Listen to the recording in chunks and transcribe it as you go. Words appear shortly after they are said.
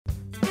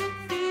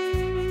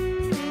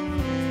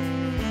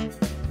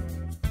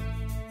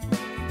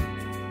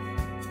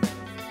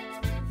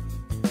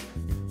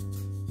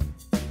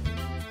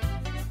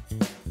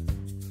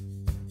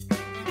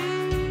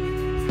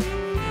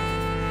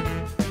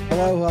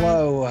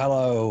Hello,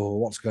 hello.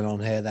 What's going on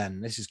here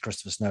then? This is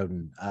Christopher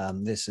Snowden.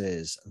 This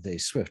is the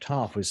Swift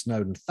Half with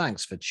Snowden.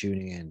 Thanks for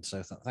tuning in.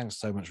 Thanks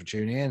so much for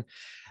tuning in.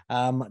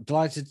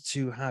 Delighted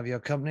to have your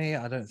company.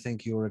 I don't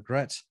think you'll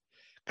regret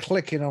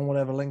clicking on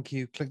whatever link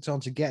you clicked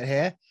on to get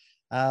here,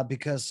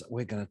 because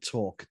we're going to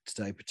talk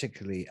today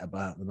particularly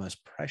about the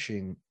most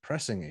pressing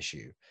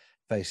issue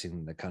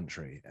facing the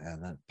country,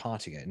 and that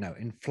Partygate. No,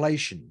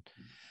 inflation.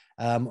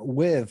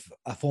 With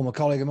a former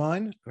colleague of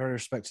mine, very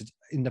respected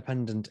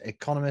independent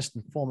economist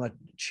and former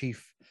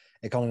chief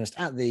economist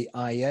at the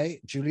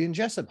IEA, Julian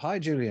Jessup. Hi,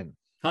 Julian.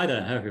 Hi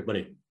there. How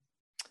everybody?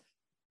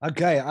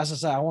 Okay, as I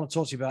say, I want to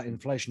talk to you about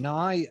inflation. Now,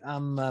 I'm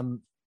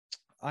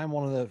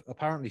one of the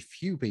apparently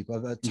few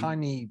people, a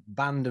tiny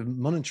band of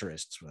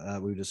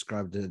monetarists, we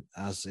described it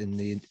as in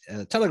the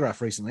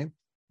Telegraph recently,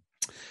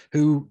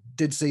 who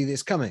did see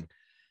this coming.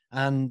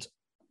 And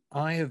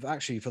I have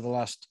actually, for the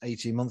last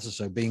 18 months or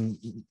so, been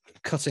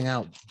cutting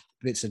out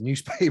bits of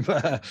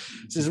newspaper.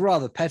 This is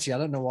rather petty. I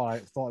don't know what I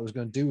thought I was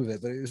going to do with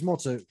it, but it was more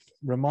to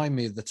remind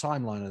me of the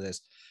timeline of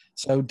this.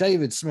 So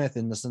David Smith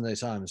in the Sunday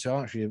Times, who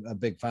I'm actually a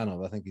big fan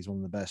of, I think he's one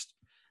of the best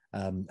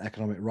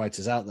economic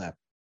writers out there.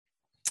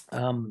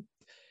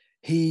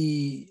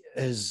 He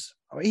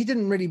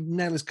didn't really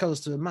nail his colours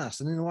to the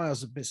mast, and in a way I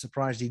was a bit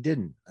surprised he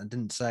didn't, and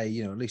didn't say,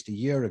 at least a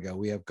year ago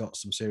we have got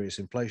some serious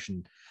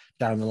inflation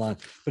down the line.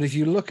 But if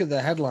you look at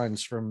the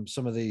headlines from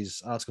some of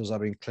these articles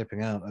I've been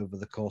clipping out over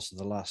the course of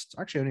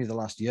only the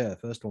last year,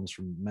 first one's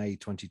from May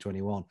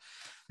 2021,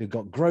 we've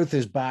got growth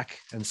is back,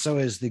 and so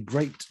is the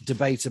great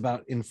debate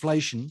about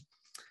inflation.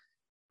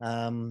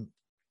 And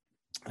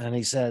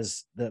he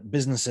says that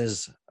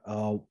businesses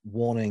are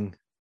warning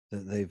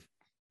that they've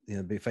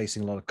be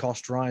facing a lot of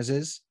cost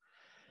rises.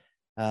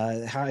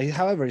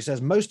 However, he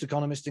says most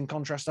economists, in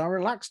contrast, are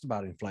relaxed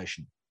about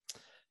inflation,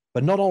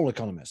 but not all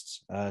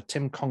economists.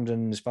 Tim Congdon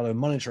and his fellow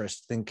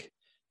monetarists think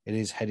it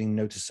is heading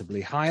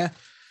noticeably higher.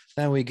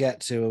 Then we get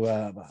to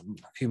a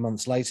few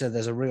months later,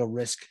 there's a real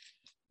risk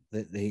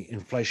that the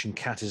inflation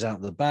cat is out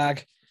of the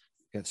bag.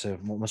 Get to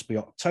what must be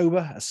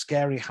October, a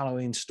scary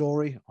Halloween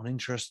story on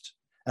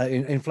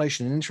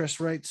inflation and interest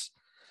rates.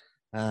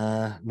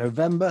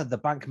 November, the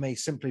bank may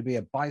simply be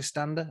a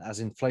bystander as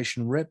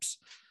inflation rips.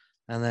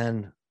 And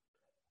then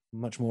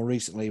much more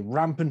recently,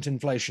 rampant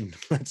inflation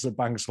lets the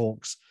bank's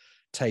hawks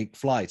take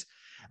flight.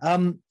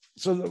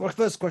 So my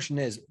first question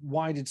is,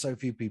 why did so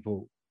few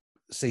people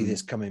see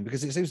this coming?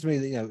 Because it seems to me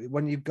that,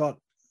 when you've got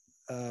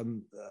a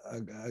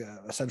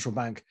central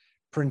bank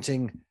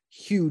printing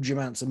huge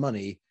amounts of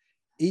money,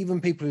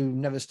 even people who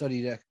never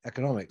studied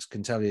economics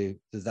can tell you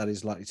that that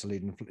is likely to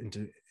lead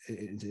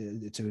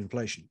into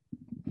inflation.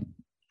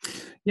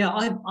 Yeah,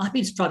 I've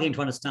been struggling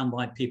to understand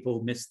why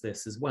people miss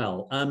this as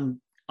well.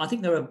 I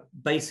think there are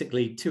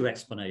basically two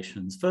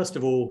explanations. First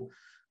of all,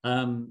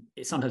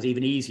 it's sometimes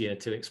even easier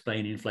to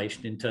explain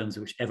inflation in terms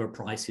of whichever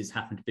prices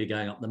happen to be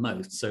going up the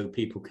most. So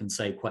people can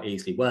say quite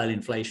easily, well,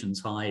 inflation's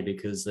high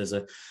because there's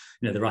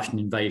the Russian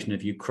invasion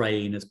of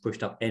Ukraine has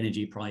pushed up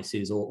energy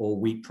prices or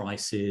wheat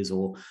prices,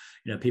 or,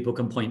 people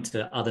can point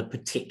to other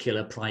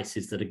particular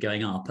prices that are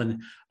going up.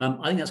 And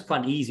I think that's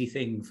quite an easy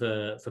thing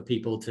for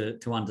people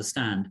to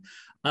understand.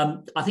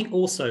 I think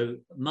also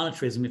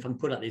monetarism, if I can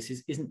put it like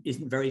this,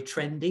 isn't very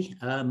trendy.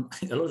 I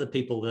think a lot of the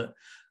people that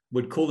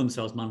would call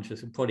themselves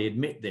monetarists would probably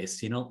admit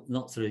this,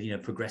 not sort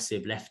of,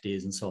 progressive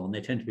lefties and so on.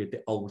 They tend to be a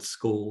bit old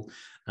school.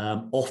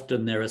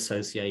 Often they're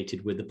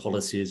associated with the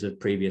policies of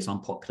previous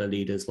unpopular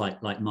leaders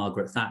like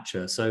Margaret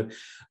Thatcher. So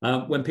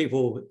when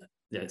people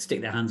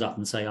stick their hands up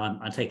and say,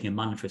 I'm taking a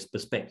monetarist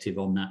perspective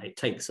on that, it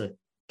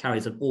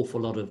carries an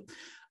awful lot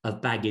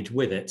of baggage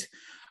with it.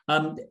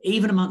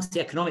 Even amongst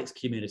the economics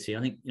community,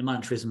 I think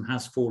monetarism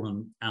has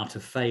fallen out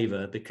of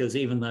favor, because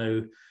even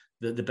though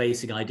the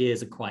basic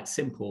ideas are quite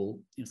simple,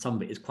 some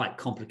of it is quite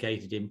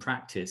complicated in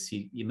practice.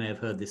 You may have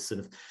heard this sort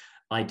of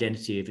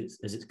identity of it,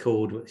 as it's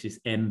called, which is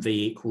MV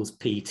equals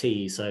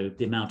PT. So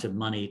the amount of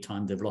money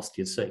times the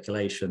velocity of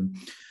circulation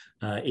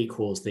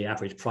equals the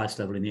average price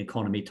level in the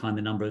economy times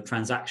the number of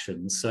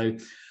transactions. So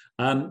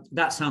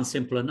that sounds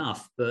simple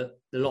enough, but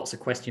there are lots of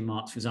question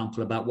marks, for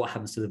example, about what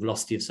happens to the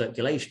velocity of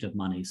circulation of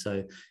money.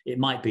 So it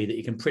might be that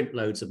you can print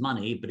loads of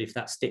money, but if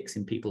that sticks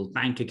in people's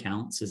bank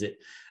accounts, as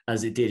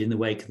it did in the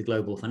wake of the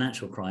global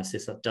financial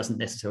crisis, that doesn't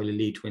necessarily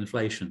lead to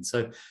inflation.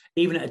 So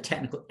even at a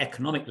technical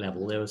economic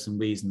level, there are some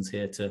reasons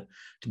here to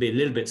be a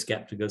little bit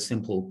skeptical of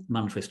simple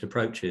monetarist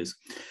approaches.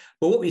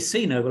 But what we've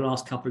seen over the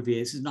last couple of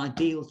years is an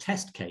ideal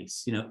test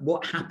case.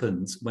 What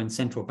happens when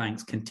central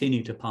banks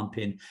continue to pump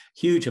in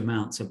huge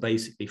amounts of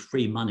basically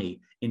free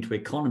money into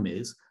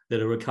economies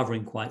that are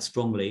recovering quite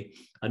strongly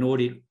and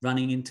already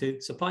running into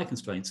supply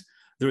constraints?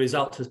 The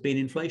result has been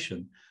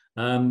inflation.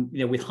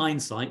 With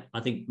hindsight,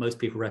 I think most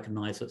people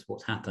recognize that's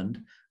what's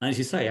happened. And as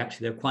you say,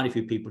 actually, there are quite a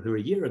few people who a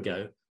year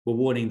ago were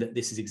warning that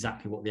this is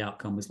exactly what the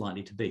outcome was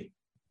likely to be.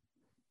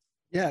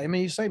 Yeah, I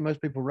mean, you say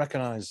most people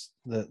recognize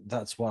that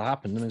that's what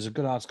happened. And there's a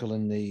good article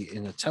in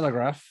the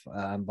Telegraph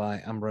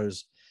by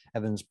Ambrose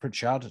Evans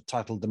Pritchard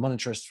titled "The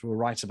Monetarists Were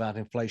Right About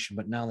Inflation,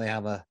 but now they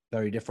have a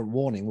very different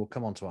warning." We'll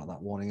come on to what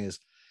that warning is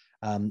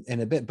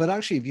in a bit. But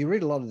actually, if you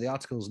read a lot of the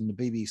articles in the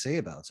BBC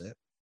about it,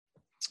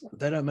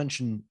 they don't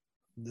mention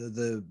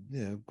the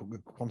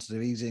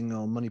quantitative easing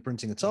or money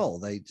printing at all.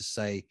 They just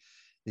say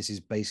this is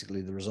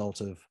basically the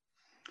result of,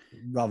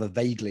 rather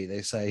vaguely,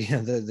 they say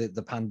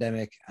the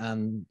pandemic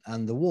and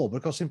the war. But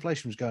of course,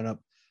 inflation was going up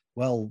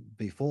well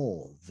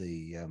before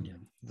the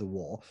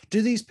war.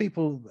 Do these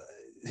people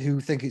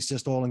who think it's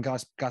just oil and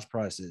gas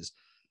prices,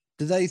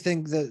 do they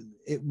think that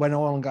when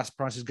oil and gas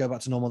prices go back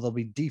to normal, there'll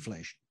be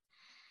deflation?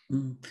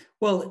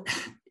 Well,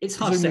 it's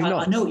hard to say.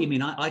 I know what you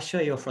mean. I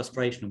share your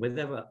frustration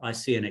whenever I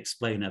see an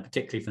explainer,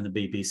 particularly from the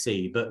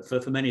BBC, but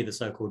for many of the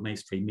so-called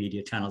mainstream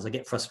media channels, I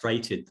get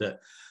frustrated that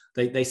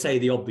they say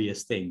the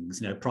obvious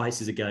things.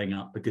 Prices are going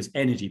up because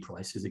energy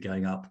prices are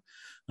going up.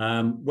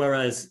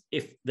 Whereas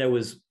if there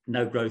was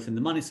no growth in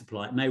the money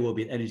supply, it may well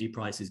be that energy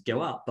prices go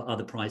up, but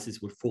other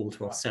prices would fall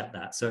to offset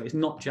that. So it's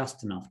not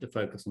just enough to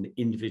focus on the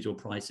individual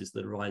prices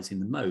that are rising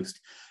the most.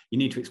 You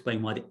need to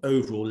explain why the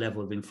overall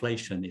level of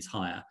inflation is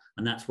higher.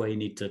 And that's where you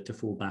need to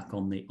fall back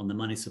on the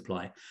money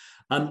supply.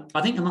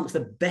 I think amongst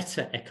the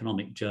better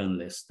economic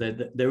journalists,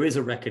 there is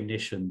a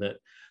recognition that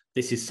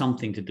this is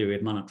something to do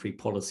with monetary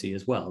policy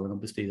as well. And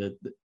obviously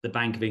the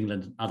Bank of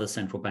England and other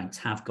central banks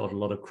have got a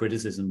lot of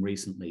criticism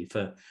recently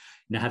for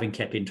having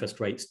kept interest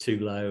rates too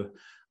low.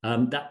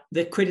 That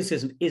the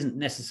criticism isn't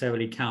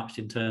necessarily couched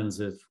in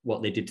terms of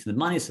what they did to the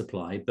money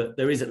supply, but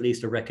there is at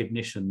least a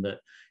recognition that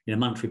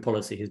monetary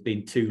policy has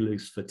been too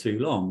loose for too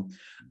long,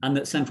 and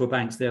that central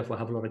banks therefore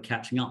have a lot of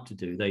catching up to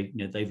do.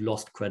 They've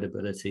lost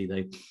credibility.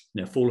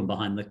 They've fallen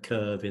behind the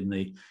curve in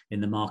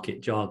the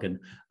market jargon,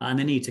 and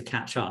they need to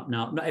catch up.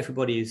 Now, not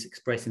everybody is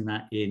expressing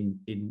that in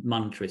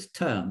monetarist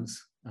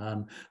terms,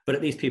 but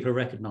at least people are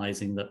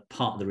recognizing that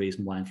part of the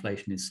reason why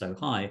inflation is so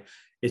high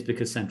is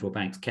because central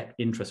banks kept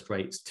interest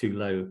rates too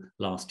low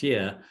last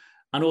year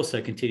and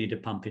also continued to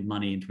pump in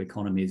money into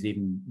economies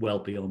even well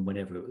beyond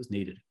whenever it was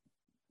needed.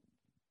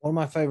 One of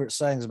my favorite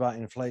sayings about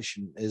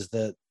inflation is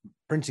that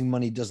printing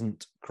money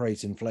doesn't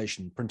create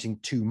inflation. Printing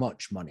too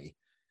much money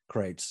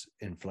creates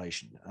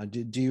inflation.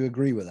 Do you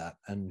agree with that?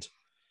 And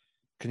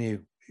can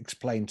you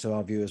explain to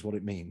our viewers what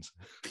it means?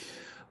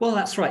 Well,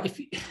 that's right.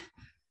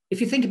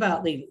 If you think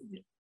about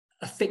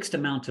a fixed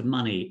amount of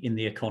money in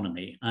the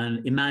economy,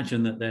 and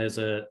imagine that there's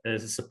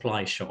a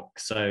supply shock.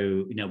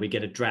 So, we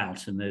get a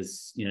drought and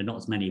there's, not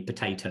as many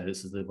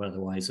potatoes as there would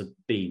otherwise have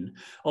been.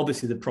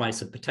 Obviously, the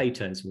price of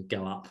potatoes would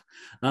go up.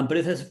 But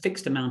if there's a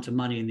fixed amount of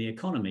money in the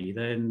economy,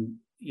 then,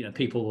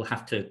 people will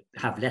have to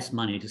have less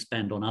money to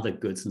spend on other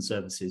goods and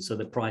services. So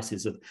the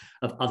prices of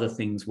other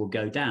things will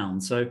go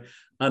down. So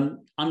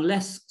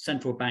unless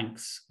central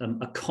banks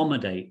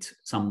accommodate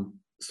some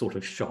sort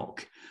of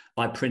shock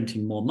by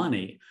printing more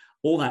money,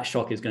 all that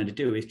shock is going to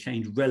do is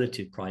change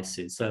relative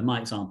prices. So in my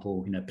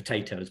example,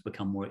 potatoes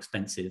become more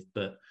expensive,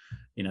 but,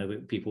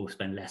 people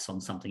spend less on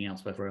something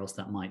else, whatever else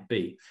that might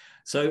be.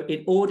 So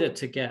in order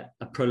to get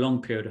a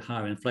prolonged period of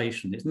higher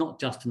inflation, it's not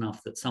just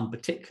enough that some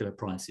particular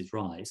prices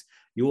rise.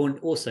 You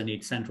also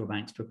need central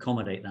banks to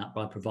accommodate that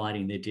by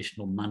providing the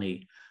additional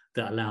money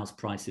that allows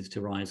prices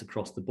to rise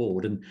across the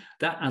board. And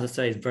that, as I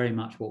say, is very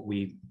much what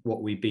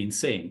we've been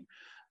seeing.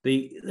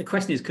 The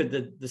question is,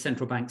 could the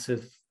central banks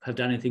have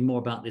done anything more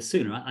about this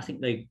sooner? I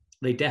think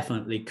they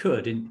definitely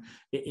could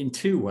in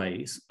two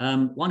ways.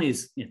 One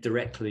is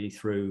directly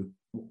through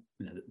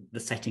the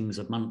settings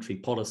of monetary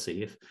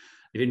policy. If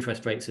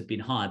interest rates had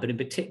been higher, but in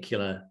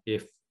particular,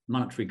 if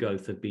monetary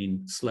growth had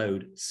been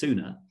slowed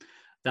sooner,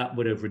 that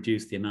would have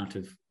reduced the amount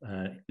of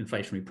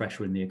inflationary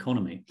pressure in the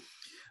economy.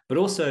 But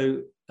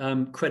also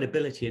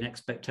credibility and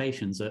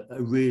expectations are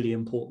really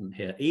important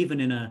here, even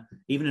in a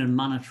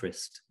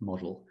monetarist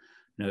model.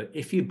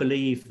 If you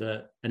believe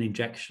that an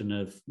injection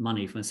of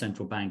money from a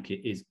central bank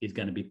is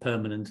going to be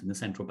permanent and the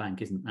central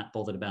bank isn't that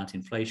bothered about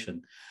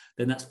inflation,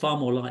 then that's far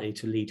more likely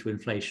to lead to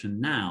inflation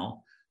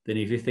now than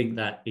if you think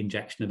that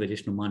injection of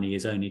additional money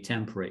is only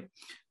temporary.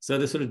 So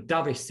the sort of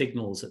dovish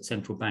signals that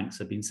central banks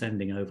have been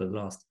sending over the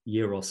last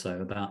year or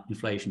so about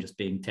inflation just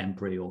being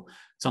temporary or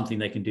something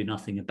they can do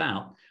nothing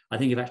about, I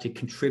think have actually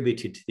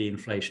contributed to the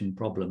inflation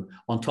problem,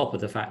 on top of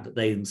the fact that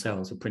they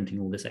themselves are printing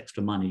all this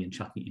extra money and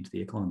chucking it into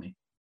the economy.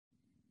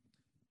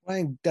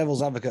 Playing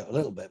devil's advocate a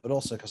little bit, but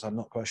also because I'm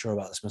not quite sure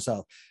about this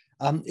myself.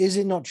 Is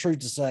it not true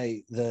to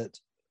say that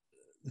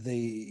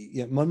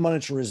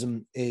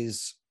monetarism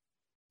is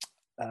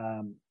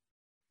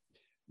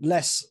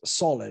less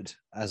solid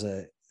as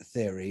a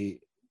theory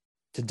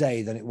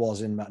today than it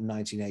was in about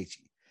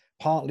 1980,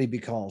 partly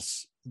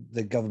because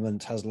the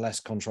government has less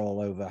control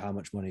over how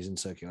much money is in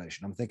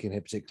circulation? I'm thinking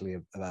here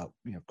particularly about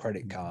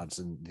credit cards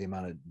and the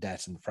amount of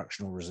debt and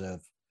fractional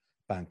reserve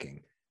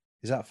banking.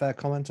 Is that a fair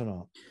comment or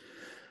not?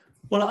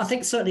 Well, I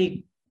think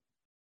certainly,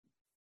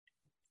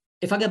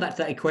 if I go back to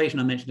that equation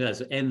I mentioned earlier,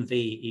 so MV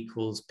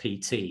equals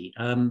PT,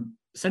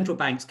 central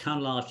banks can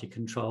largely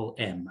control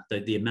M,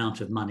 the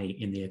amount of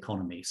money in the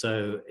economy.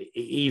 So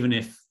even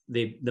if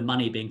the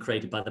money being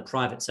created by the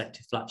private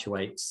sector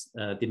fluctuates,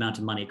 the amount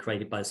of money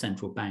created by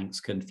central banks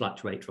can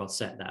fluctuate to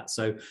offset that.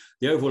 So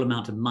the overall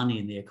amount of money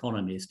in the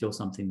economy is still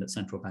something that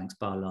central banks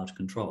by and large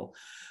control.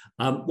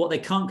 What they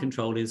can't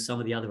control is some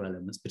of the other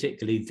elements,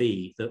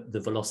 particularly the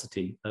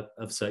velocity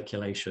of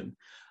circulation.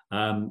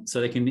 So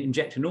they can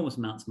inject enormous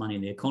amounts of money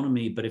in the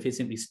economy, but if it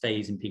simply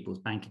stays in people's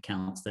bank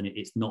accounts, then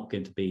it's not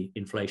going to be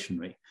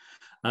inflationary.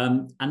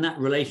 And that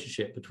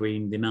relationship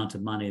between the amount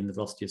of money and the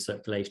velocity of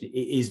circulation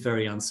is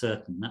very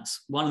uncertain.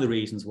 That's one of the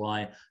reasons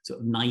why sort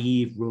of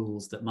naive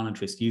rules that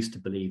monetarists used to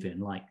believe in,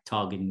 like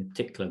targeting a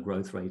particular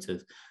growth rate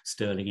of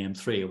sterling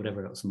M3 or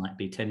whatever else might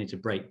be, tended to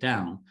break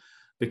down,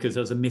 because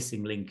there's a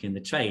missing link in the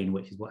chain,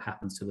 which is what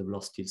happens to the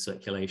velocity of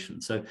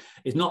circulation. So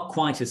it's not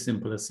quite as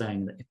simple as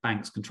saying that if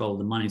banks control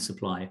the money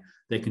supply,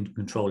 they can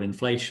control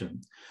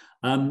inflation.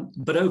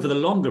 But over the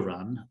longer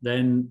run,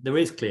 then there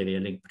is clearly a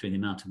link between the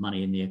amount of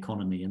money in the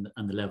economy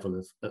and the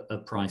level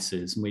of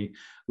prices. And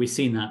we've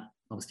seen that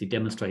obviously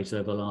demonstrated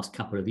over the last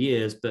couple of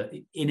years, but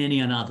in any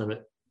another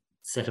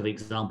set of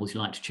examples you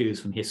like to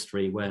choose from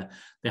history where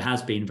there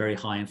has been very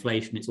high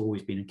inflation, it's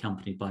always been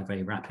accompanied by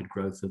very rapid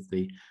growth of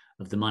the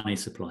money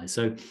supply.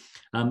 So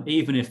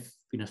even if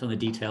some of the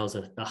details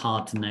are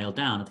hard to nail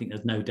down, I think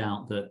there's no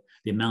doubt that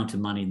the amount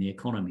of money in the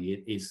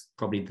economy is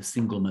probably the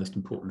single most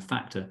important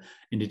factor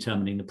in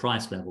determining the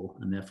price level,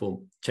 and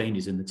therefore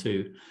changes in the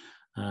two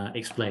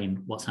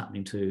explain what's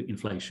happening to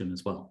inflation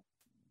as well.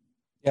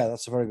 Yeah,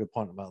 that's a very good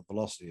point about the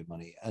velocity of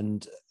money.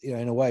 And,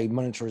 in a way,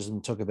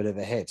 monetarism took a bit of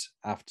a hit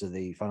after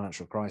the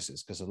financial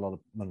crisis, because a lot of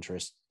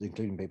monetarists,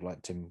 including people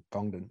like Tim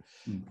Congdon,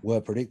 were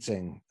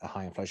predicting a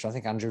high inflation. I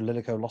think Andrew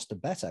Lillico lost a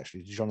bet,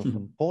 actually, to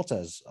Jonathan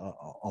Portes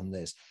on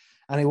this.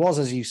 And it was,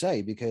 as you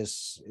say,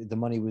 because the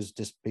money was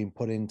just being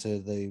put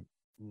into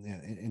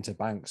into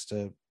banks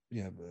to,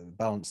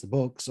 balance the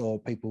books, or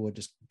people were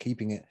just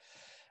keeping it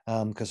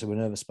because they were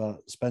nervous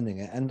about spending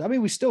it. And I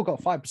mean, we still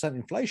got 5%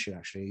 inflation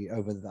actually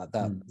over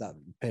that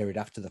period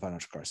after the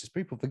financial crisis.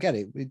 People forget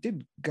it. It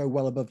did go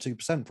well above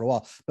 2% for a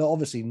while, but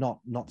obviously not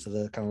to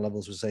the kind of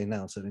levels we're seeing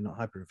now, certainly not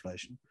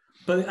hyperinflation.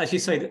 But as you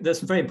say, there's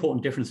some very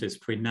important differences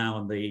between now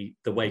and the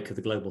wake of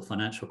the global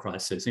financial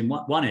crisis. And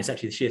one is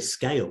actually the sheer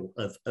scale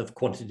of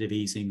quantitative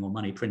easing or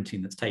money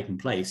printing that's taken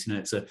place.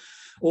 It's an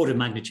order of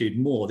magnitude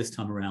more this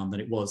time around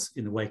than it was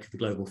in the wake of the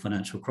global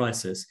financial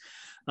crisis.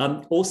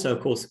 Also,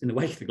 of course, in the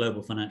wake of the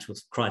global financial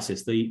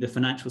crisis, the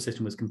financial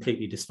system was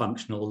completely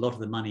dysfunctional. A lot of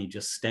the money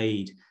just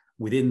stayed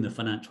within the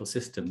financial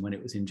system when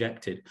it was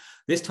injected.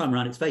 This time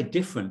around, it's very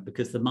different,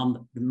 because the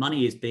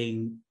money is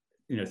being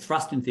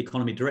thrust into the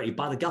economy directly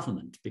by the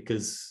government,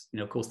 because,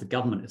 of course, the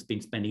government has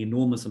been spending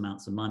enormous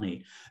amounts of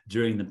money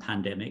during the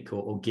pandemic,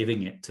 or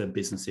giving it to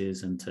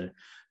businesses and to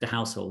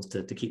households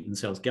to keep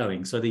themselves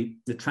going. So the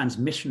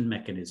transmission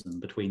mechanism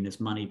between this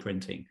money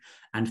printing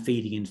and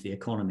feeding into the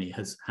economy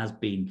has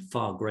been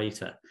far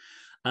greater.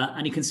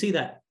 And you can see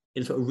that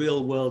in sort of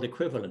real world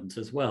equivalent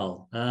as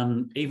well.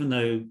 Even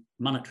though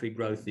monetary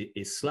growth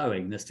is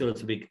slowing, there's still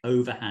a big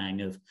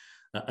overhang of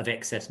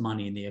excess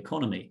money in the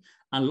economy.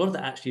 And a lot of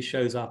that actually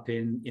shows up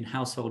in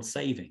household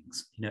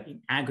savings.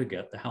 In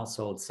aggregate, the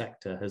household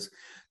sector has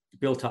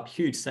built up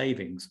huge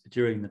savings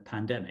during the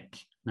pandemic.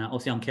 Now,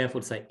 obviously, I'm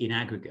careful to say in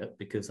aggregate,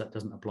 because that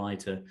doesn't apply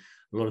to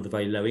a lot of the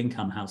very low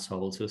income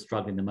households who are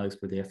struggling the most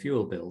with their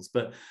fuel bills.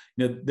 But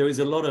there is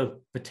a lot of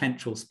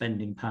potential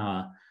spending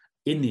power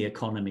in the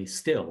economy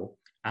still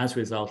as a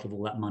result of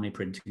all that money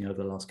printing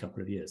over the last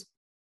couple of years.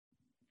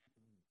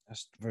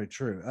 That's very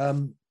true.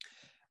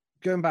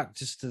 Going back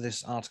just to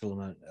this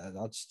article,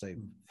 I'd say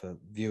for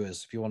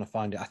viewers, if you want to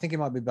find it, I think it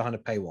might be behind a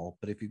paywall,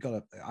 but if you've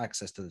got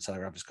access to the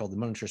Telegraph, it's called The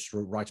Monetarists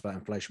Write About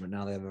Inflation, but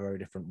now they have a very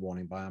different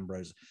warning by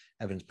Ambrose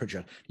Evans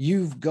Pritchard.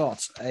 You've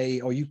got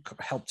you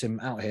helped him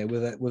out here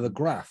with a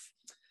graph,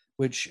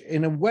 which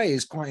in a way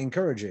is quite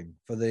encouraging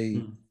for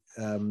the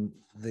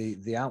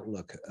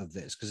outlook of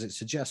this, because it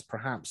suggests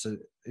perhaps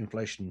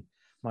inflation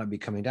might be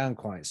coming down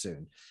quite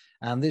soon.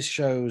 And this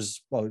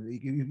shows, well,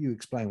 you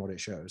explain what it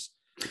shows.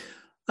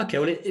 Okay,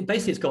 well, it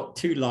basically, it's got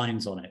two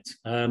lines on it.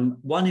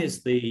 One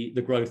is the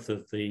growth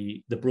of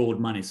the broad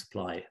money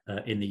supply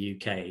in the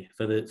UK.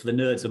 For the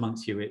nerds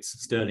amongst you,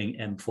 it's sterling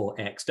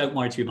M4X. Don't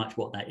worry too much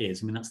what that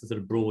is. I mean, that's the sort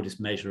of broadest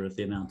measure of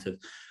the amount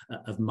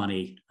of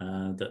money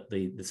that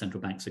the central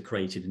banks have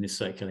created and is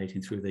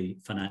circulating through the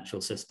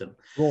financial system.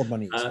 Broad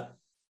money.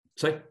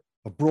 Sorry?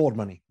 Broad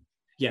money.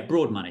 Yeah,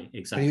 broad money,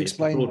 exactly. Can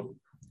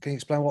you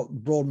explain what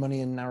broad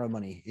money and narrow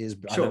money is?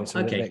 Sure. I know it's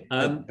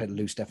a bit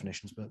loose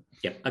definitions, but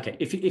yeah. Okay.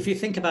 If you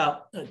think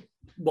about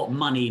what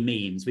money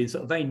means, with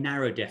sort of very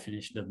narrow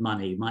definition of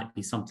money might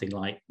be something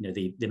like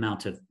the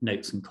amount of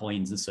notes and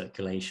coins in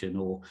circulation,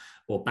 or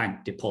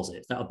bank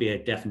deposits. That would be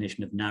a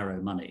definition of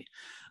narrow money.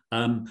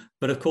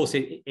 But of course,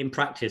 in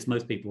practice,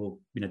 most people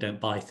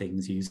don't buy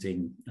things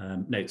using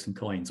notes and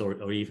coins,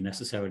 or even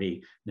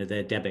necessarily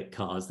their debit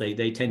cards.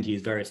 They tend to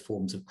use various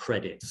forms of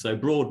credit. So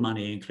broad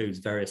money includes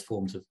various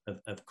forms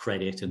of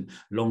credit and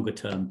longer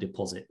term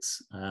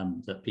deposits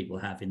that people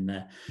have in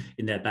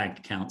their bank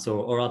accounts,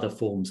 or other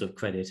forms of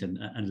credit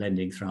and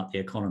lending throughout the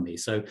economy.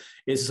 So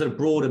it's a sort of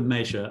broader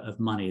measure of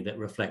money that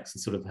reflects the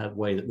sort of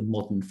way that the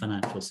modern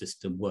financial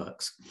system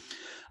works.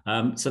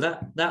 So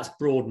that's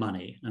broad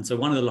money, and so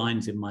one of the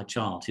lines in my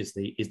chart is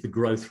the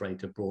growth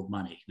rate of broad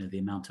money. The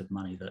amount of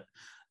money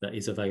that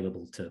is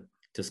available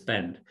to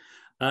spend.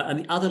 And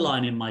the other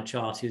line in my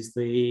chart is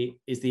the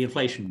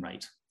inflation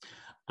rate.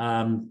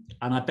 And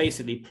I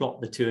basically plot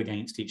the two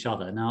against each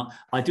other. Now,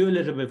 I do a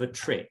little bit of a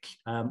trick.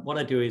 What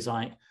I do is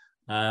I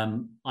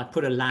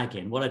put a lag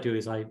in. What I do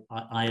is I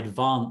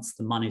advance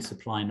the money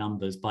supply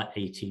numbers by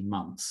 18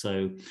 months.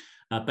 So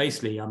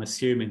basically, I'm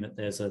assuming that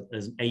there's an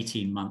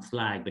 18-month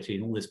lag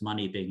between all this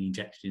money being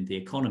injected into the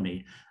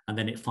economy and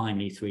then it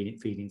finally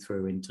feeding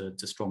through into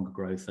stronger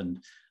growth and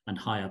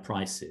higher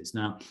prices.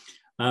 Now,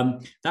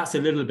 that's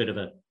a little bit of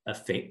a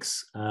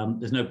fix.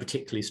 There's no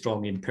particularly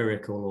strong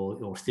empirical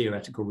or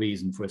theoretical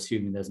reason for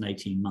assuming there's an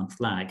 18-month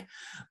lag.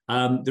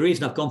 The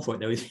reason I've gone for it,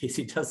 though, is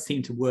it does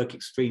seem to work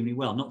extremely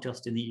well, not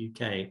just in the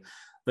UK,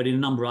 but in a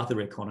number of other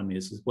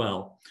economies as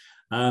well.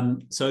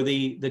 So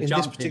the in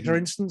jump this particular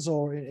instance,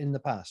 or in the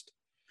past?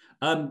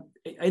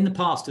 In the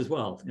past as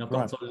well. I've got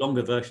right. sort of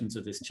longer versions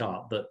of this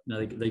chart, but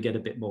they get a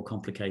bit more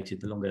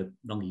complicated the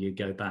longer you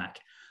go back.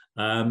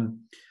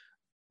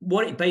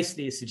 What it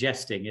basically is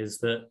suggesting is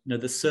that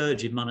the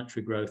surge in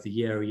monetary growth a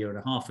year and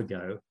a half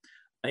ago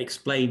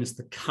explains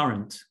the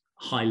current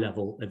high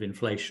level of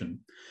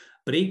inflation.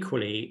 But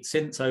equally,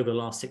 since over the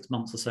last 6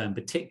 months or so in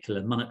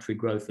particular, monetary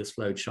growth has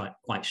slowed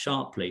quite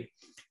sharply.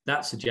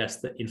 That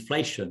suggests that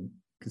inflation,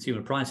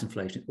 consumer price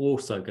inflation, is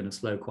also going to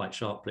slow quite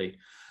sharply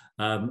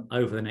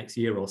over the next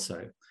year or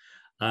so.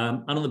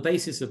 And on the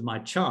basis of my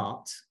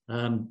chart,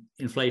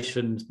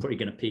 inflation is probably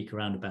going to peak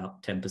around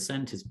about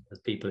 10%, as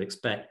people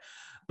expect,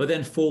 but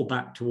then fall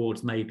back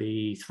towards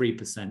maybe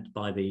 3%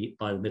 by the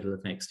middle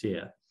of next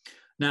year.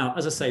 Now,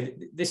 as I say,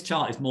 this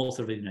chart is more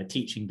sort of a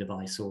teaching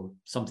device or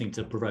something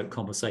to provoke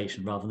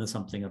conversation rather than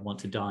something I'd want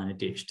to die in a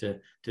ditch to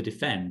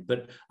defend.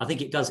 But I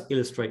think it does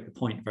illustrate the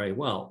point very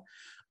well.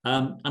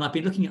 And I've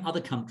been looking at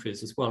other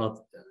countries as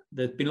well.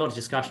 There's been a lot of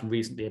discussion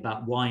recently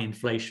about why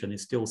inflation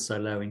is still so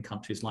low in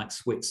countries like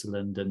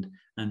Switzerland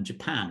and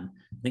Japan.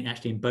 I think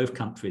actually in both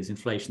countries,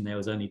 inflation there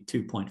was only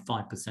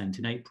 2.5%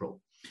 in April.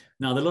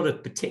 Now, there are a lot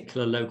of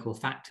particular local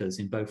factors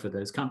in both of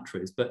those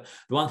countries, but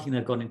the one thing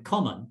they've got in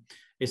common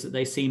is that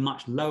they see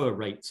much lower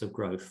rates of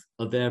growth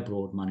of their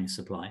broad money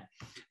supply.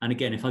 And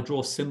again, if I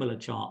draw similar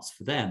charts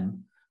for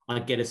them, I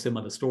get a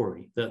similar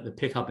story, that the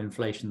pickup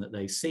inflation that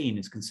they've seen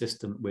is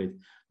consistent with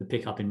the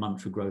pickup in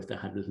monetary growth they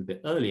had a little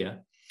bit earlier.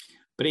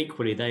 But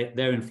equally,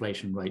 their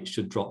inflation rate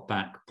should drop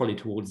back probably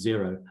towards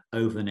zero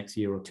over the next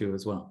year or two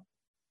as well.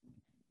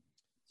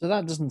 So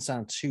that doesn't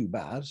sound too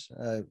bad,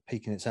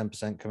 peaking at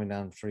 10%, coming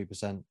down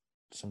 3%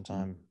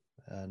 sometime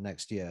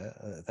next year,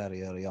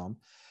 fairly early on.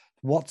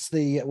 What's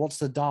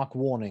the dark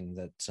warning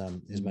that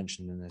is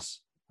mentioned in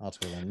this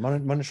article then?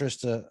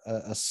 Monetarists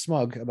are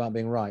smug about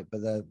being right,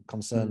 but they're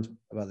concerned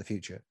about the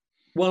future.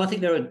 Well, I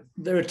think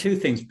there are two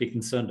things to be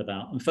concerned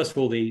about. And first of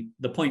all, the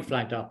point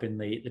flagged up in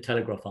the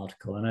Telegraph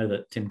article, I know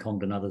that Tim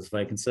Congdon and others are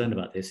very concerned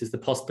about this, is the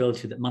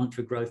possibility that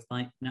monetary growth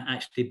might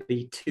actually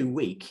be too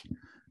weak.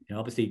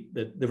 Obviously,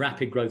 the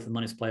rapid growth of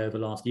money supply over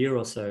the last year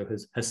or so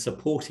has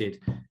supported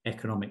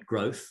economic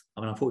growth.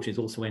 I mean, unfortunately, it's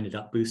also ended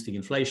up boosting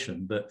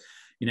inflation, but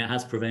it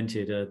has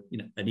prevented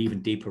an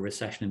even deeper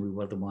recession than we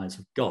would otherwise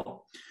have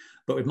got.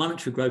 But with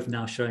monetary growth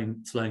now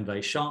slowing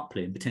very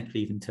sharply and potentially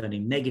even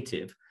turning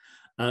negative,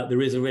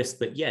 there is a risk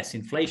that, yes,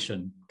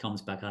 inflation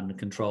comes back under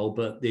control,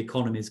 but the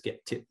economies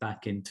get tipped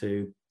back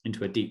into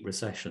a deep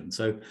recession.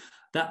 So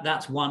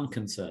that's one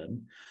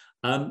concern.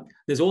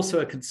 There's also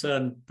a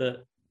concern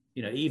that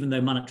even though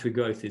monetary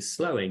growth is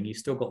slowing, you've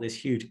still got this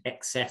huge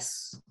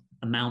excess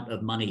amount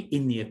of money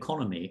in the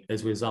economy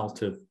as a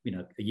result of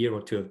a year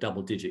or two of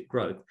double-digit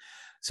growth.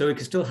 So we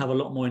can still have a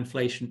lot more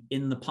inflation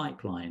in the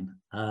pipeline.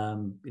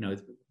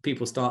 If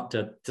people start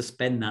to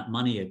spend that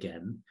money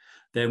again,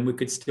 then we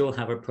could still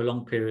have a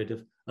prolonged period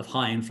of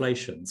high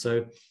inflation.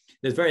 So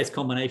there's various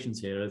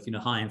combinations here of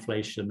high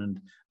inflation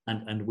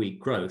and weak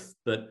growth.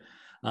 But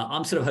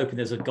I'm sort of hoping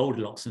there's a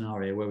Goldilocks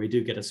scenario where we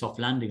do get a soft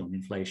landing on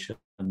inflation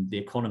and the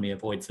economy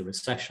avoids the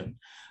recession.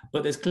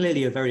 But there's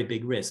clearly a very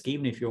big risk,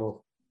 even if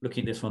you're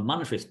looking at this from a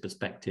monetarist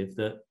perspective,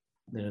 that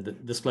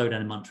the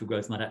slowdown in monetary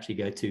growth might actually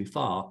go too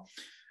far,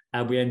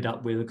 and we end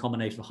up with a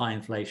combination of high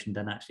inflation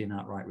than actually an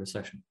outright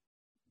recession.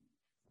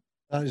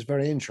 That is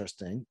very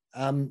interesting.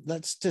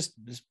 Let's just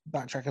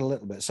backtrack a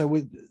little bit.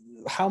 So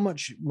how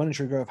much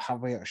monetary growth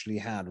have we actually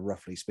had,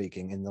 roughly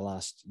speaking, in the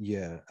last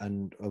year?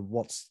 And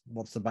what's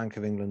the Bank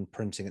of England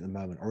printing at the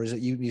moment? Or is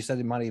it, you said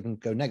it might even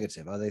go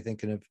negative. Are they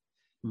thinking of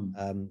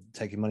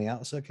taking money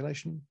out of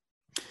circulation?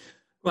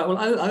 Right, well,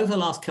 over the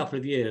last couple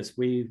of years,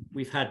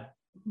 we've had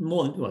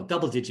more than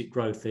double-digit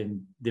growth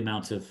in the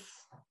amount of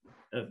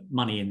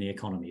money in the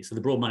economy. So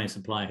the broad money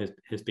supply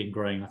has been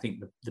growing. I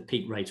think the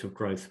peak rate of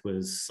growth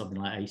was something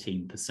like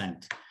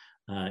 18%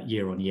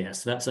 year on year.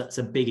 So that's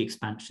a big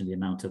expansion of the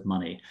amount of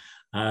money.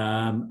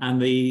 And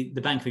the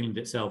Bank of England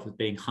itself has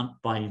been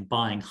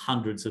buying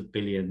hundreds of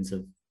billions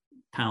of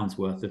pounds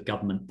worth of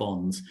government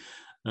bonds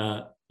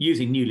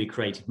using newly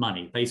created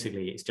money.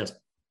 Basically, it's just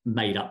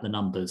made up the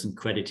numbers and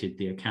credited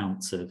the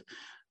accounts of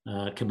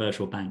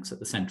commercial banks at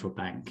the central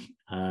bank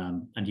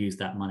and used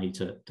that money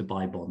to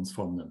buy bonds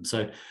from them.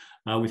 So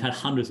We've had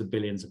hundreds of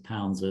billions of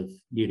pounds of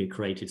newly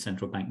created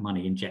central bank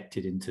money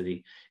injected into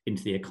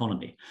the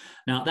economy.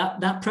 Now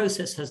that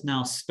process has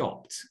now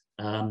stopped.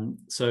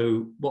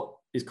 So what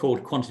is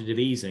called quantitative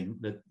easing,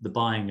 the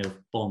buying of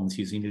bonds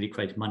using newly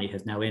created money,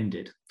 has now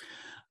ended.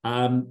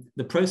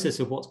 The process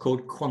of what's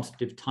called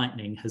quantitative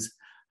tightening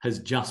has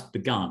just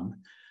begun.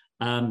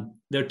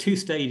 There are two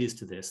stages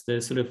to this.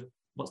 There's sort of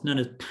what's known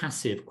as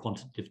passive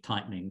quantitative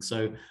tightening.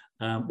 So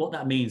what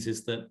that means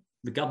is that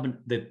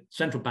the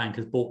central bank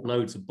has bought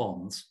loads of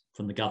bonds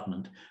from the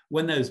government.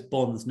 When those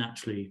bonds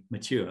naturally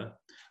mature,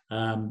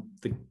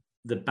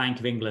 the Bank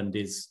of England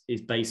is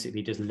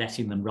basically just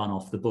letting them run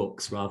off the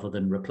books rather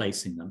than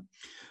replacing them.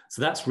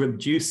 So that's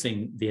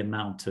reducing the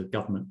amount of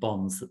government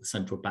bonds that the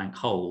central bank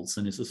holds,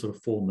 and it's a sort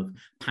of form of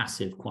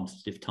passive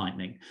quantitative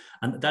tightening.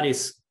 And that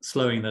is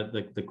slowing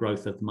the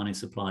growth of the money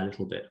supply a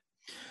little bit.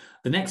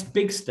 The next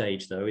big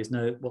stage, though, is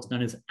what's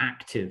known as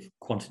active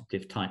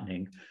quantitative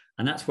tightening.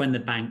 And that's when the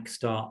bank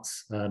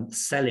starts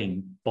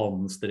selling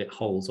bonds that it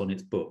holds on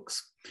its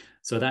books.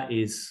 So that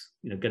is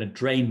going to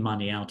drain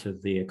money out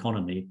of the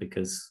economy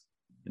because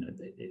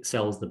it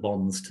sells the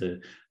bonds to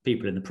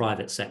people in the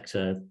private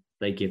sector.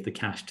 They give the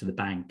cash to the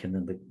bank, and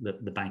then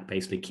the bank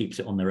basically keeps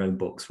it on their own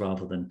books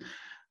rather than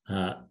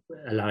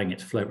allowing it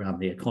to float around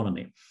the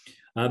economy.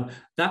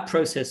 That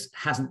process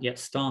hasn't yet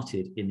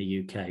started in the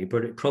UK,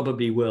 but it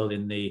probably will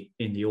in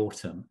the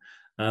autumn.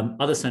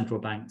 Other central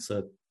banks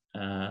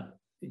are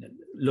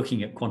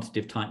looking at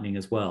quantitative tightening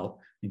as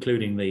well,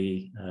 including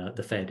the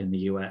Fed in the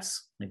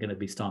US. They're going to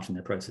be starting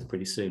their process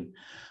pretty soon.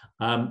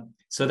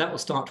 So that will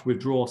start to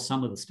withdraw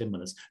some of the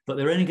stimulus, but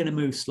they're only going to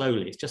move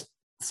slowly. It's just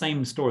the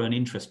same story on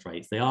interest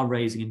rates. They are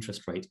raising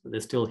interest rates, but they're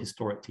still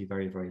historically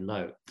very, very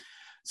low.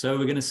 So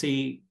we're going to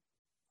see,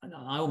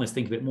 I almost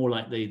think of it more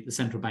like the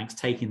central banks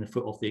taking the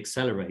foot off the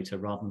accelerator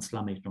rather than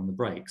slamming it on the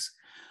brakes.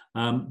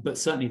 But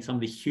certainly some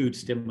of the huge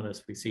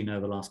stimulus we've seen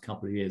over the last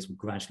couple of years will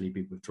gradually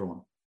be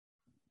withdrawn.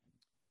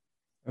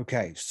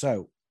 Okay,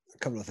 so a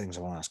couple of things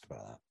I want to ask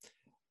about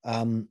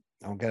that.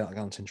 I'll get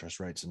on to interest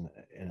rates in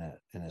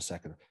a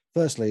second.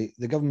 Firstly,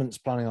 the government's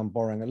planning on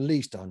borrowing at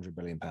least £100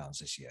 billion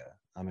this year.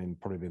 I mean,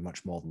 probably be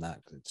much more than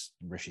that, because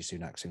Rishi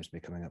Sunak seems to be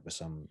coming up with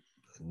some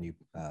new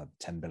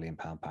 £10 billion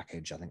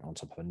package, I think, on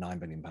top of a £9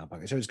 billion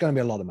package. So it's going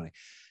to be a lot of money.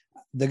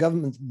 The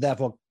government,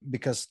 therefore,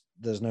 because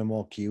there's no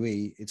more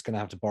QE, it's going to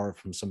have to borrow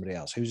from somebody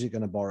else. Who's it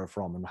going to borrow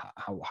from, and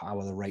how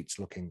are the rates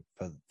looking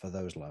for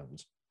those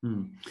loans?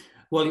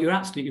 Well, you're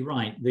absolutely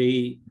right.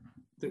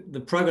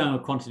 The program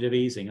of quantitative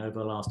easing over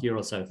the last year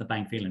or so for the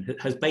Bank of England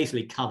has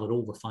basically covered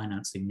all the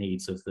financing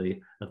needs of the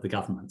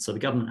government. So the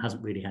government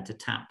hasn't really had to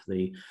tap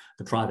the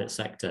private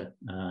sector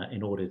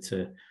in order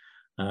to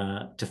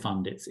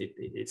fund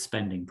its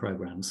spending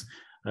programs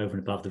over and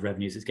above the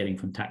revenues it's getting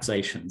from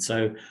taxation.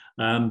 So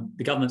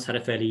the government's had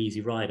a fairly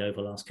easy ride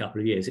over the last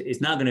couple of years.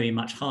 It's now going to be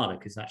much harder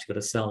because it's actually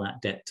got to sell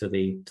that debt to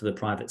the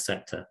private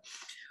sector.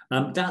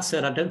 That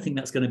said, I don't think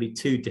that's going to be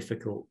too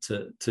difficult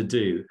to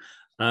do.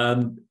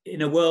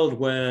 In a world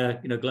where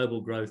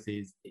global growth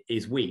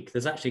is weak,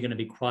 there's actually going to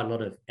be quite a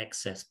lot of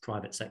excess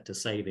private sector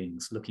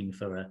savings looking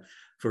for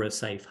a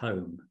safe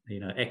home.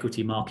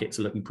 Equity markets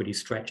are looking pretty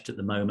stretched at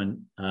the moment.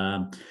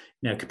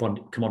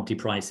 Commodity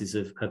prices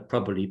have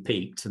probably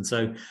peaked, and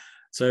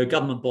so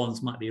government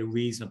bonds might be a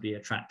reasonably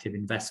attractive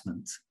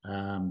investment.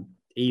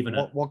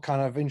 What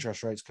kind of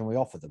interest rates can we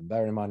offer them?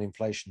 Bearing in mind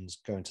inflation's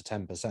going to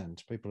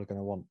 10%, people are going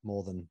to want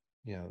more than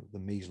the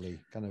measly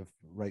kind of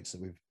rates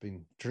that we've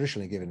been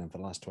traditionally giving them for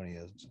the last 20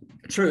 years.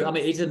 True. I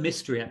mean, it's a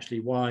mystery actually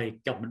why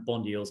government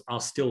bond yields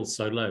are still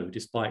so low,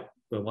 despite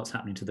what's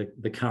happening to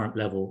the current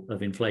level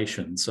of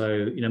inflation.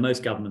 So,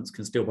 most governments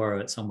can still borrow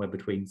at somewhere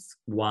between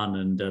 1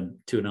 and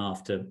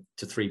 2.5%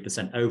 to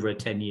 3% over a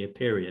 10-year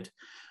period,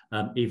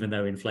 even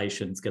though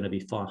inflation is going to be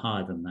far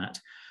higher than that.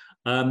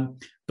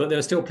 But there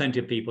are still plenty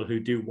of people who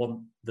do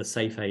want the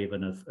safe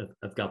haven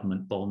of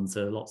government bonds.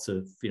 There are lots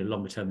of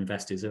longer term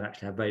investors who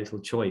actually have very little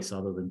choice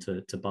other than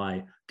to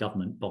buy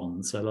government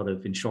bonds. So a lot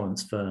of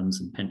insurance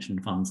firms and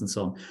pension funds and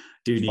so on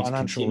do need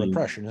financial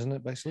repression, isn't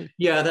it, basically?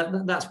 Yeah,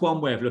 that's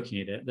one way of looking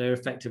at it. They're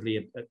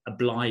effectively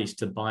obliged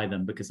to buy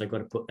them because they've got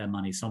to put their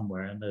money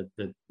somewhere, and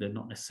they're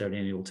not necessarily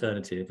any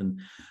alternative.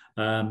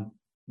 And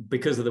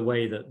because of the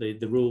way that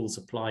the rules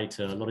apply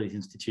to a lot of these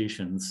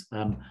institutions,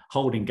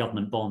 holding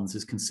government bonds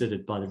is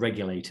considered by the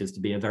regulators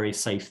to be a very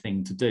safe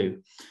thing to do,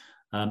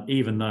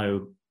 even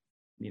though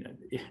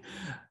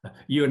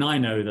you and I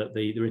know that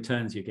the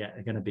returns you get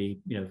are going to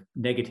be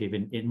negative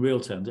in real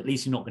terms. At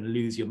least you're not going to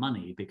lose your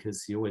money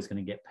because you're always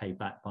going to get paid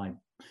back by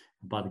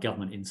the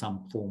government in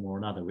some form or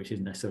another, which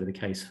isn't necessarily the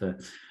case for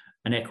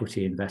an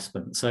equity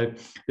investment. So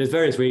there's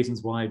various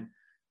reasons why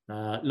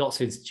lots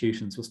of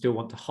institutions will still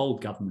want to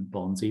hold government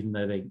bonds, even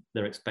though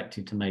they're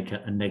expecting to make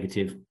a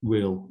negative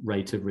real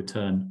rate of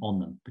return on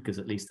them, because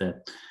at least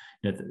the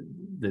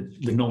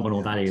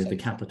nominal value of the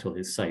capital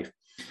is safe.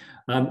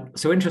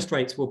 So interest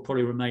rates will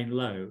probably remain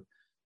low.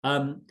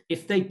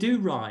 If they do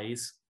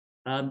rise,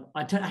 I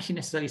don't actually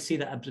necessarily see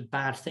that as a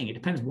bad thing. It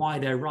depends why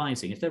they're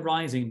rising. If they're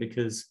rising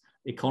because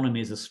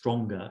economies are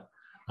stronger,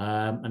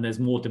 and there's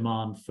more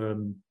demand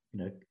from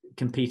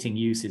competing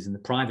uses in the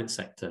private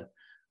sector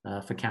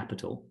for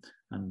capital,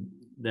 and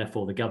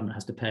therefore the government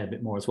has to pay a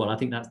bit more as well. I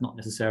think that's not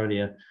necessarily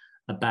a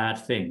bad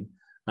thing.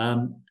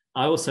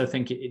 I also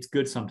think it's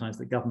good sometimes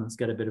that governments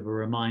get a bit of a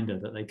reminder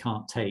that they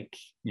can't take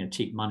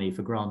cheap money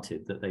for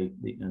granted, that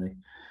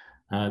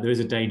there is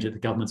a danger that the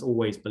governments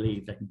always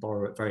believe they can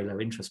borrow at very low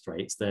interest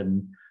rates.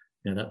 Then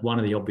that one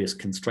of the obvious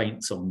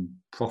constraints on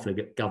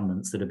profligate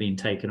governments that are being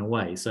taken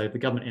away. So if the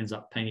government ends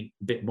up paying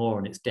a bit more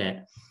on its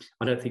debt,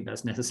 I don't think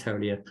that's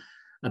necessarily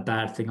a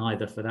bad thing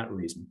either for that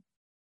reason.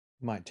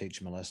 Might teach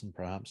them a lesson,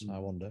 perhaps. I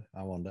wonder.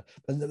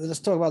 But let's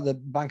talk about the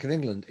Bank of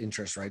England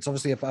interest rates.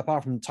 Obviously,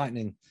 apart from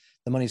tightening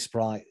the money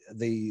supply,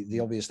 the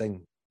obvious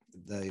thing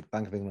the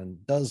Bank of England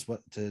does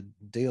to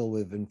deal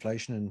with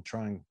inflation and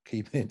try and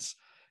keep its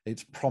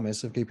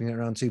promise of keeping it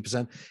around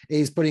 2%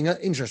 is putting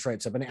interest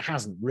rates up, and it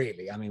hasn't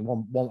really. I mean,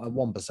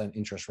 1%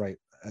 interest rate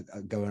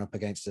going up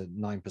against a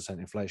 9%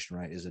 inflation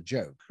rate is a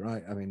joke,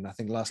 right? I mean, I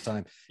think last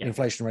time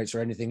inflation rates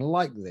were anything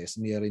like this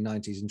in the early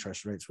 90s,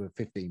 interest rates were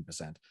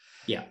 15%.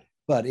 Yeah.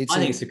 But I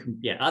think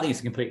it's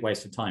a complete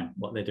waste of time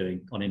what they're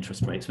doing on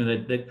interest rates. I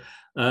mean,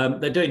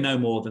 they're doing no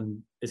more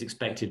than is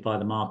expected by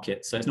the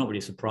market, so it's not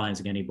really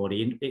surprising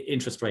anybody.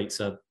 Interest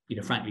rates are,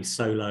 frankly,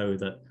 so low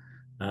that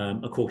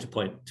a quarter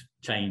point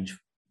change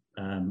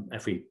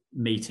every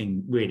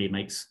meeting really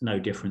makes no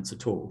difference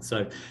at all. So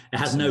it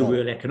has no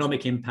real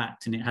economic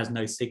impact, and it has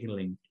no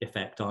signalling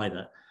effect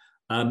either.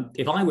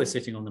 If I were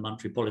sitting on the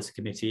Monetary Policy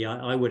Committee,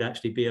 I would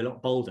actually be a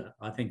lot bolder.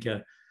 I think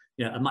a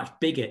much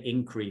bigger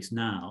increase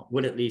now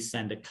would at least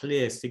send a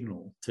clear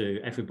signal to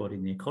everybody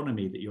in the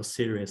economy that you're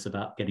serious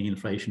about getting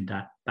inflation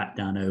back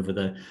down over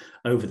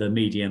the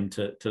medium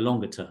to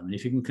longer term. And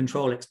if you can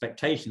control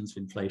expectations for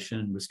inflation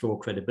and restore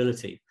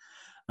credibility,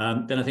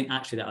 then I think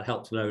actually that will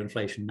help to lower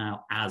inflation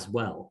now as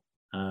well.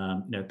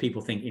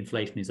 People think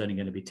inflation is only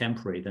going to be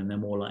temporary, then they're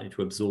more likely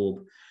to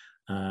absorb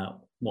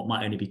what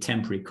might only be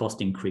temporary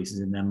cost increases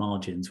in their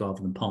margins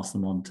rather than pass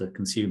them on to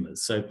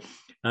consumers. So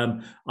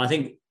I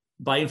think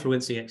by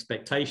influencing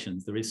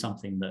expectations, there is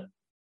something that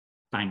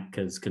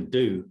bankers can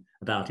do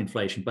about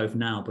inflation, both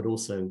now but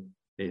also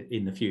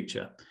in the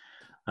future.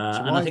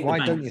 So why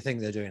don't you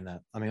think they're doing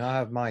that? I mean, I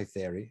have my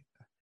theory.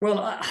 Well,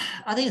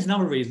 I think it's a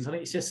number of reasons. I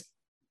think it's just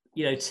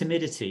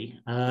timidity,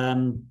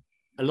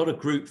 a lot of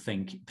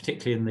groupthink,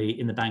 particularly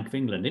in the Bank of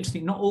England.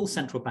 Interesting, not all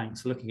central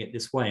banks are looking at it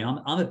this way.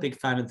 I'm a big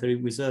fan of the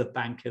Reserve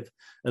Bank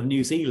of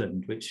New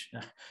Zealand, which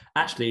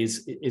actually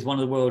is one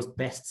of the world's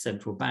best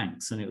central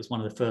banks, and it was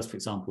one of the first, for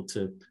example,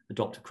 to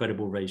adopt a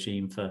credible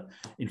regime for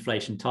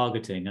inflation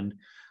targeting. And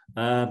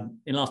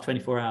in the last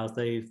 24 hours,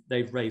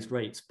 they've raised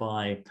rates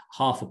by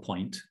half a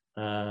point.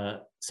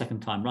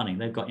 Second time running,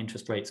 they've got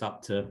interest rates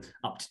up to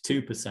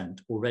 2%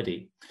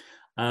 already.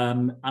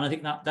 And I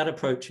think that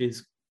approach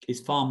is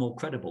far more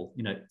credible,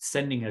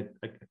 sending a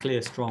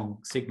clear, strong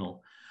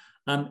signal.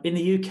 In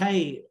the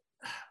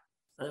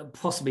UK,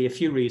 possibly a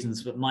few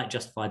reasons that might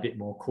justify a bit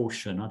more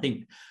caution. I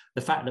think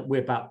the fact that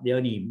we're about the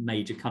only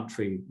major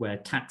country where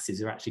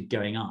taxes are actually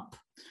going up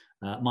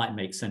might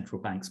make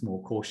central banks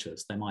more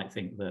cautious. They might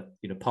think that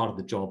part of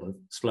the job of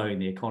slowing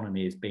the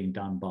economy is being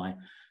done by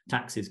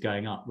taxes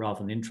going up rather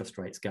than interest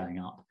rates going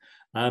up.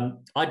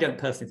 I don't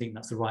personally think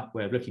that's the right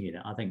way of looking at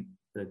it. I think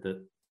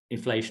that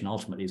inflation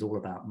ultimately is all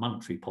about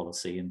monetary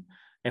policy, and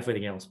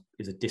everything else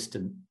is a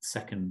distant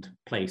second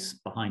place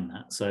behind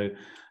that. So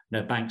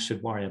banks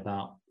should worry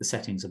about the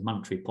settings of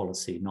monetary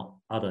policy, not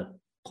other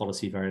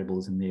policy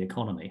variables in the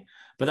economy.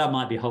 But that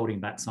might be holding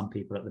back some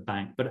people at the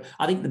bank. But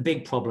I think the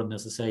big problem,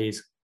 as I say,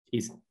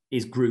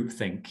 is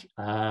groupthink.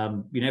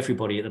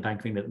 Everybody at the Bank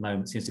of England at the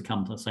moment seems to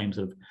come to the same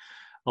sort of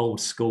old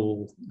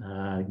school,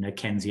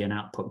 Keynesian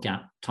output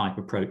gap type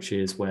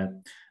approaches where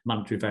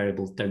monetary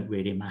variables don't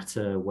really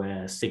matter,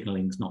 where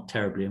signalling is not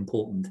terribly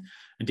important.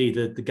 Indeed,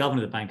 the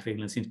governor of the Bank of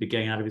England seems to be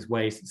going out of his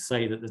way to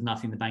say that there's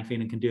nothing the Bank of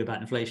England can do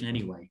about inflation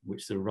anyway,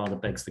 which sort of rather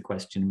begs the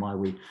question, why are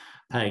we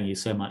paying you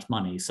so much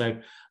money? So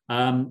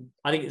I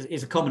think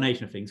it's a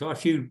combination of things. There are a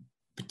few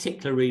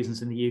particular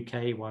reasons in the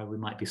UK why we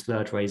might be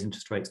slower to raise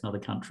interest rates in other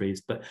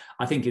countries, but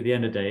I think at the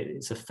end of the day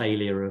it's a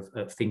failure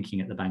of thinking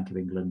at the Bank of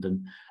England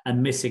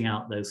and missing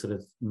out those sort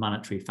of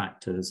monetary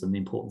factors and the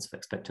importance of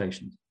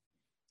expectations.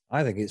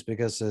 I think it's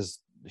because there's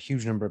a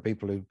huge number of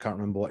people who can't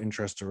remember what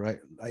interest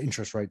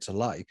rates are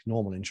like,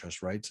 normal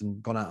interest rates,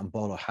 and gone out and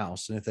bought a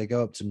house, and if they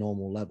go up to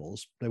normal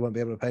levels they won't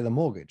be able to pay the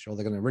mortgage, or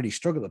they're going to really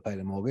struggle to pay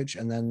the mortgage,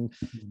 and then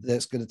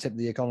that's going to tip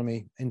the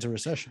economy into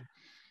recession.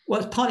 Well,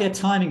 it's partly a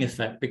timing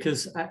effect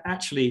because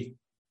actually,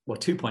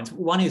 2 points.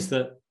 One is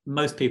that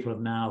most people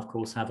have now, of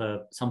course, have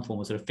some form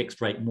of sort of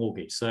fixed rate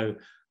mortgage. So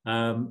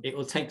it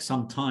will take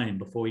some time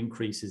before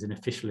increases in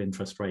official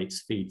interest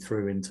rates feed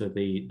through into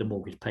the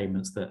mortgage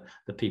payments that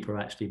the people are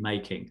actually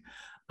making.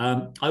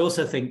 I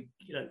also think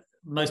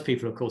most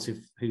people, of course,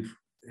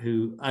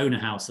 who own a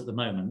house at the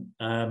moment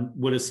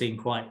would have seen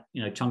quite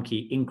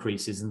chunky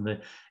increases in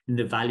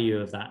the value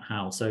of that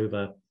house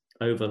over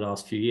the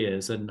last few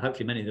years, and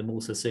hopefully many of them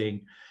also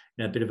seeing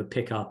a bit of a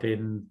pickup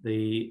in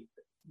the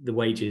the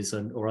wages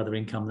or other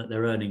income that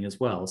they're earning as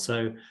well.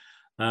 So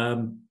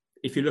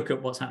if you look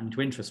at what's happening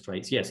to interest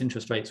rates, yes,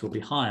 interest rates will be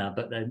higher,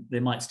 but they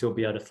might still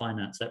be able to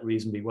finance that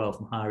reasonably well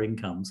from higher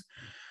incomes,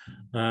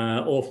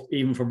 or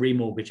even from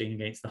remortgaging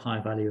against the high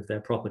value of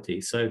their property.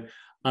 So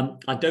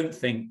I don't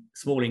think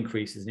small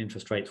increases in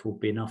interest rates will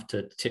be enough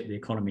to tip the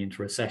economy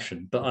into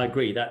recession. But I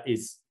agree, that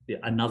is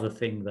another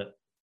thing that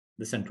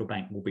the central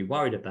bank will be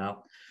worried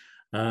about.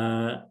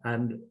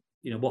 And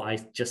what I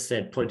just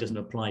said probably doesn't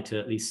apply to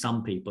at least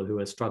some people who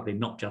are struggling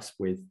not just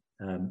with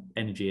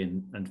energy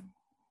and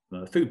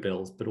food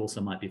bills, but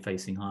also might be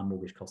facing higher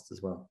mortgage costs as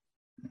well.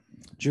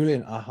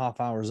 Julian, our half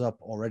hour is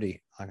up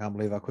already. I can't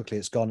believe how quickly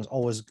it's gone. It's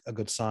always a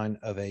good sign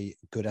of a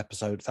good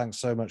episode. Thanks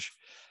so much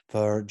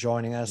for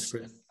joining us.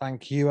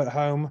 Thank you at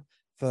home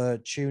for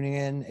tuning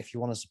in. If you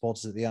want to support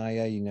us at the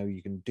IEA,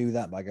 you can do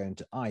that by going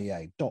to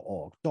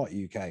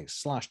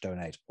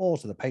iea.org.uk/donate or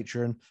to the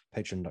Patreon,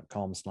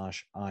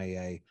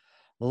 patreon.com/IEA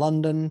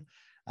London.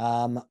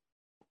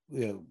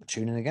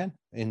 Tune in again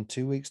in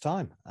 2 weeks'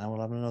 time, and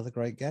we'll have another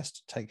great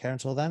guest. Take care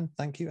until then.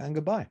 Thank you and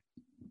goodbye.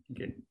 Thank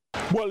you.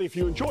 Well, if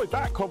you enjoyed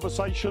that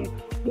conversation,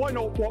 why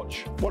not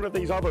watch one of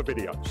these other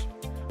videos?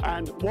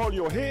 And while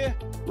you're here,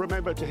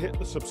 remember to hit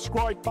the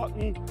subscribe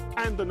button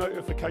and the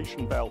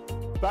notification bell.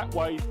 That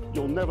way,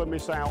 you'll never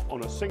miss out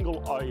on a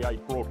single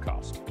IEA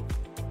broadcast.